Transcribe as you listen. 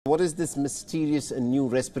What is this mysterious and new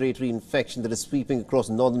respiratory infection that is sweeping across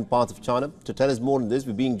northern parts of China? To tell us more on this,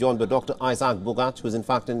 we're being joined by Dr. Isaac Bogach, who is in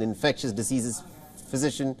fact an infectious diseases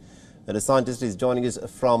physician and a scientist. Is joining us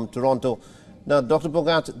from Toronto. Now, Dr.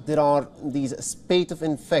 Bogach, there are these spate of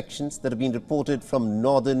infections that have been reported from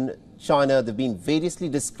northern China. They've been variously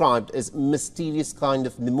described as mysterious kind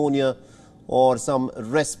of pneumonia or some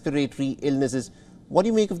respiratory illnesses. What do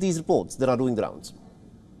you make of these reports that are doing the rounds?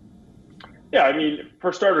 Yeah, I mean,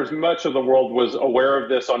 for starters, much of the world was aware of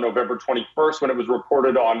this on November 21st when it was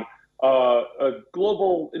reported on a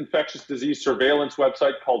global infectious disease surveillance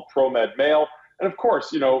website called ProMed Mail. And of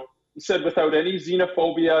course, said without any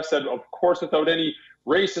xenophobia, said, of course, without any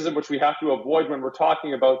racism, which we have to avoid when we're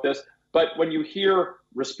talking about this. But when you hear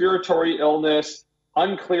respiratory illness,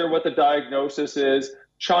 unclear what the diagnosis is,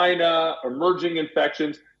 China, emerging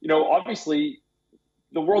infections, obviously,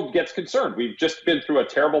 the world gets concerned. We've just been through a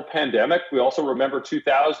terrible pandemic. We also remember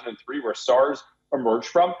 2003, where SARS emerged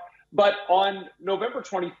from. But on November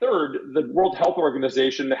 23rd, the World Health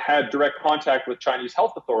Organization had direct contact with Chinese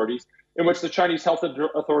health authorities, in which the Chinese health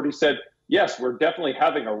authorities said, yes, we're definitely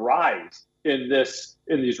having a rise in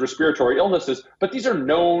these respiratory illnesses, but these are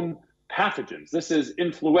known pathogens. This is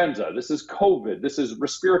influenza, this is COVID, this is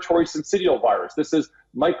respiratory syncytial virus, this is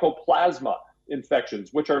mycoplasma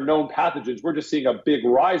infections, which are known pathogens. We're just seeing a big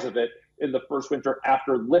rise of it in the first winter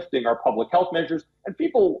after lifting our public health measures. And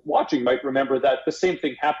people watching might remember that the same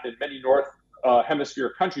thing happened in many North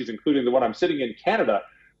Hemisphere countries, including the one I'm sitting in, Canada.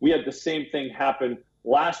 We had the same thing happen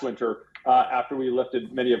last winter after we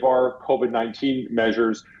lifted many of our COVID-19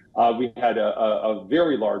 measures. We had a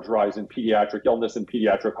very large rise in pediatric illness and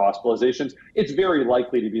pediatric hospitalizations. It's very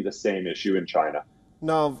likely to be the same issue in China.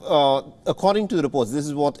 Now, according to the reports, this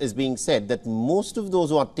is what is being said, that most of those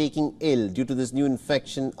who are taking ill due to this new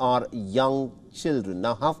infection are young children.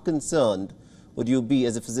 Now, how concerned would you be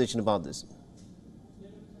as a physician about this?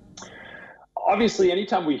 Obviously,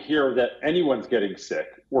 anytime we hear that anyone's getting sick,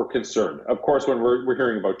 we're concerned. Of course, when we're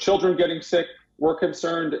hearing about children getting sick, we're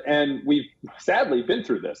concerned, and we've sadly been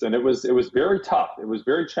through this, and it was very tough. It was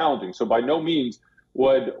very challenging. So by no means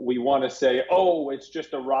would we want to say, oh, it's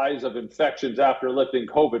just a rise of infections after lifting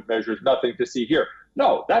COVID measures, nothing to see here.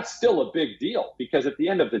 No, that's still a big deal, because at the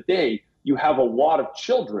end of the day, you have a lot of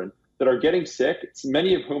children that are getting sick,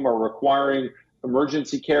 many of whom are requiring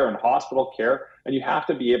emergency care and hospital care, and you have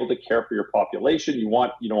to be able to care for your population. You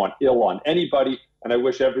don't want ill on anybody, and I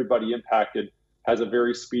wish everybody impacted has a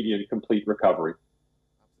very speedy and complete recovery.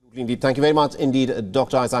 Absolutely, indeed. Thank you very much indeed,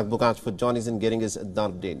 Dr. Isaac Bogach, for joining us and getting us that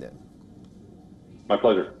update there. My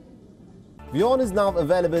pleasure. WION is now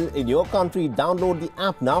available in your country. Download the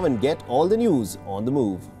app now and get all the news on the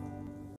move.